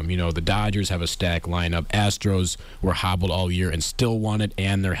that, the Dodgers have a stacked lineup. Astros were hobbled all year and still won it,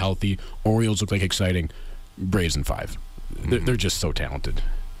 and they're healthy. Orioles look like exciting. Braves in 5. They're just so talented.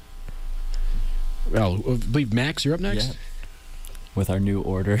 Well, I believe, Max, you're up next? with our new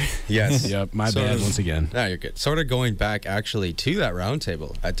order. Yes. Yep, my bad once again. No, you're good. Sort of going back actually to that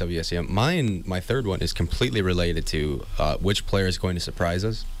roundtable at WSEM. My third one is completely related to which player is going to surprise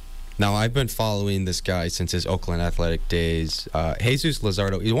us. Now, I've been following this guy since his Oakland Athletic days. Jesus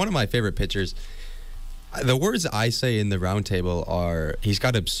Luzardo, he's one of my favorite pitchers. The words I say in the roundtable are, he's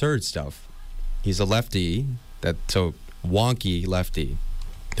got absurd stuff. He's a lefty, so wonky lefty.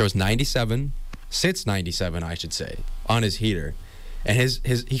 Throws 97, sits 97, I should say, on his heater. And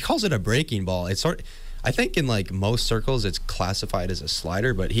he calls it a breaking ball. It's I think in like most circles it's classified as a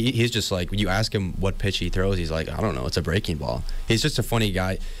slider, but he's just like, when you ask him what pitch he throws, he's like, I don't know, it's a breaking ball. He's just a funny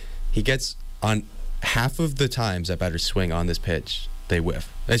guy. He gets on half of the times that batters swing on this pitch, they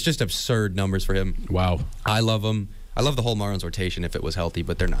whiff. It's just absurd numbers for him. Wow. I love him. I love the whole Marlins rotation if it was healthy,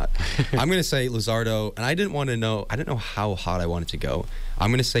 but they're not. I'm going to say Luzardo, and I didn't know how hot I wanted to go.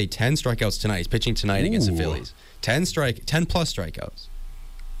 I'm going to say 10 strikeouts tonight. He's pitching tonight against the Phillies. 10 plus strikeouts.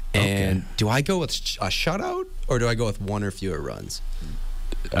 And do I go with a shutout, or do I go with one or fewer runs?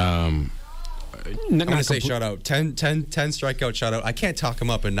 I'm going to say shutout. 10 strikeout shutout. I can't talk him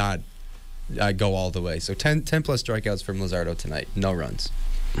up and not go all the way. So 10 plus strikeouts from Luzardo tonight. No runs.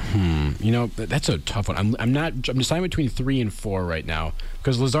 You know, that's a tough one. I'm deciding between 3 and 4 right now,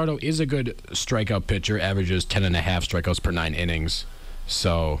 because Luzardo is a good strikeout pitcher, averages 10.5 strikeouts per 9 innings.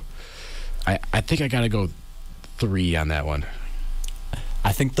 So I think I got to go 3 on that one.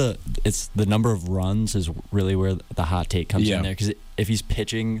 I think it's the number of runs is really where the hot take comes in there, because if he's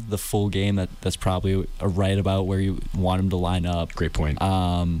pitching the full game, that's probably right about where you want him to line up. Great point.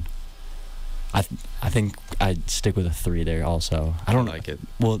 I think I'd stick with a 3 there also. I don't like it.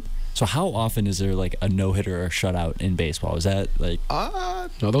 Well, so how often is there like a no-hitter or a shutout in baseball? Is that like...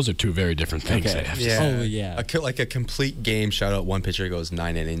 No, those are two very different things. Okay. I have to Yeah. say. Oh, yeah. Like a complete game shutout, one pitcher goes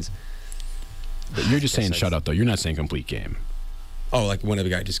 9 innings. But you're just saying shutout, though. You're not saying complete game. Oh, like when a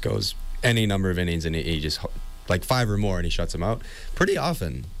guy just goes any number of innings and he just like 5 or more and he shuts him out pretty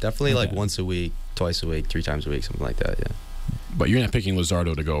often. Definitely like once a week, twice a week, 3 times a week, something like that. Yeah. But you're not picking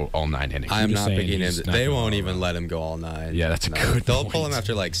Luzardo to go all 9 innings. I'm You're just not saying picking him. he's not They gonna won't go even all let him go all 9. Yeah, that's a good They'll point. pull him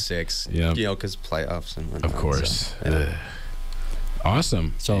after like 6. Yep. You know, because playoffs and whatnot. Of course. So, yeah.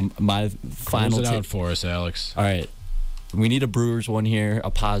 Awesome. So my final Close it take... out for us, Alex. All right. We need a Brewers one here,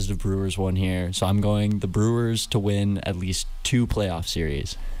 a positive Brewers one here. So I'm going the Brewers to win at least 2 playoff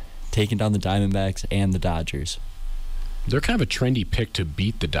series, taking down the Diamondbacks and the Dodgers. They're kind of a trendy pick to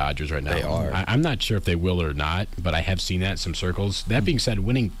beat the Dodgers right now. They are. I'm not sure if they will or not, but I have seen that in some circles. That being said,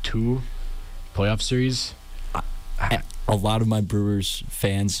 winning 2 playoff series... A lot of my Brewers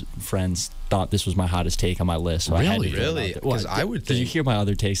friends thought this was my hottest take on my list. So I had to Really? throw it out Really? there. 'Cause I would Did you think- hear my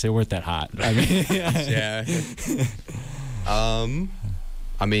other takes? They weren't that hot. I mean, Yeah.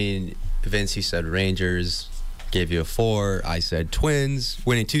 I mean, Vince, he said Rangers, gave you a 4. I said Twins,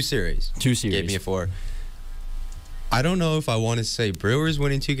 winning 2 series. 2 series. Gave me a 4. I don't know if I want to say Brewers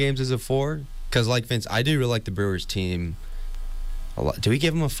winning 2 games as a 4, because like Vince, I do really like the Brewers team a lot. Do we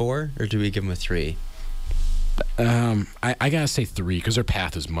give them a 4 or do we give them a 3? I gotta say 3 because their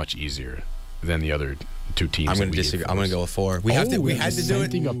path is much easier than the other 2 teams. I'm going to disagree. I'm going to go with 4. We had to do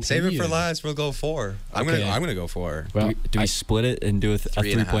dissenting it. Save it for opinion. last. We'll go 4. I'm Okay. going to go 4. Well, do we split it and do a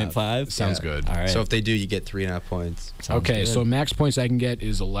 3.5? 3.5? Sounds good. All right. So if they do, you get 3.5 points. Sounds okay, good. so max points I can get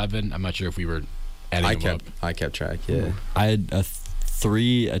is 11. I'm not sure if we were adding them up. I kept track. Yeah. I had a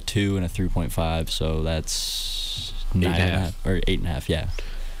 3, a 2, and a 3.5. So that's 8.5. or 8.5. Yeah.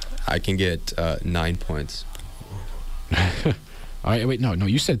 I can get 9 points. All right, wait, no,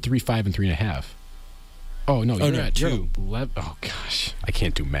 you said 3, 5, and 3.5. Oh no, you're no, at 2. 11. Oh gosh, I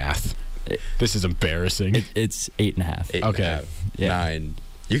can't do math. This is embarrassing. It's 8.5. 8.5. Okay. Yeah. 9.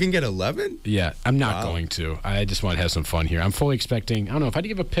 You can get 11? Yeah, I'm not Wow. going to. I just want to have some fun here. I'm fully expecting. I don't know if I had to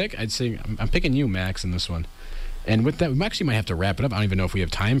give a pick. I'd say I'm picking you, Max, in this one. And with that, we actually might have to wrap it up. I don't even know if we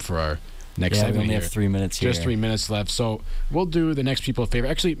have time for our next Yeah, we segment only here. have 3 minutes here. Just 3 minutes left. So we'll do the next people a favor.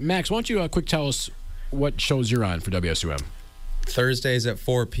 Actually, Max, why don't you quick tell us what shows you're on for WSUM? Thursdays at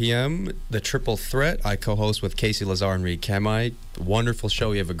 4 p.m., The Triple Threat. I co-host with Casey Lazar and Reed Kemite. Wonderful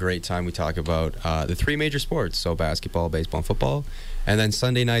show. We have a great time. We talk about the 3 major sports, so basketball, baseball, and football. And then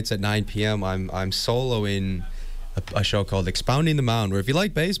Sunday nights at 9 p.m., I'm soloing a show called Expounding the Mound, where if you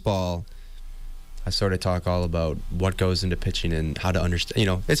like baseball, I sort of talk all about what goes into pitching and how to understand. You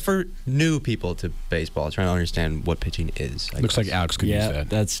know, it's for new people to baseball, trying to understand what pitching is. Looks like Alex could use Yeah, that.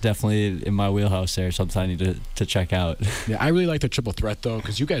 that's definitely in my wheelhouse there. Something I need to check out. Yeah, I really like the Triple Threat, though,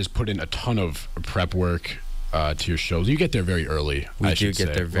 because you guys put in a ton of prep work to your shows. You get there very early. We I do should get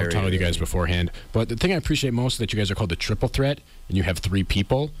say. there very We'll talk with you guys early. beforehand. But the thing I appreciate most is that you guys are called the Triple Threat, and you have 3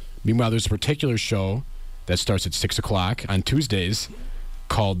 people. Meanwhile, there's a particular show that starts at 6 o'clock on Tuesdays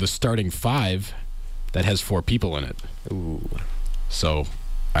called The Starting Five that has 4 people in it. Ooh. So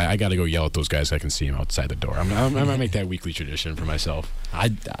I got to go yell at those guys. I can see them outside the door. I'm going to make that weekly tradition for myself.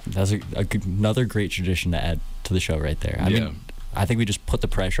 That's another great tradition to add to the show right there. I mean, I think we just put the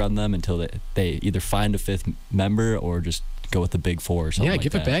pressure on them until they either find a 5th member or just go with the big 4 or something like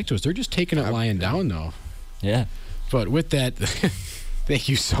give that. it back to us. They're just taking it lying down, though. Yeah. But with that, thank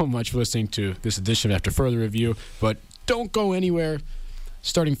you so much for listening to this edition of After Further Review. But don't go anywhere.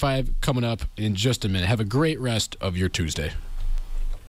 Starting 5 coming up in just a minute. Have a great rest of your Tuesday.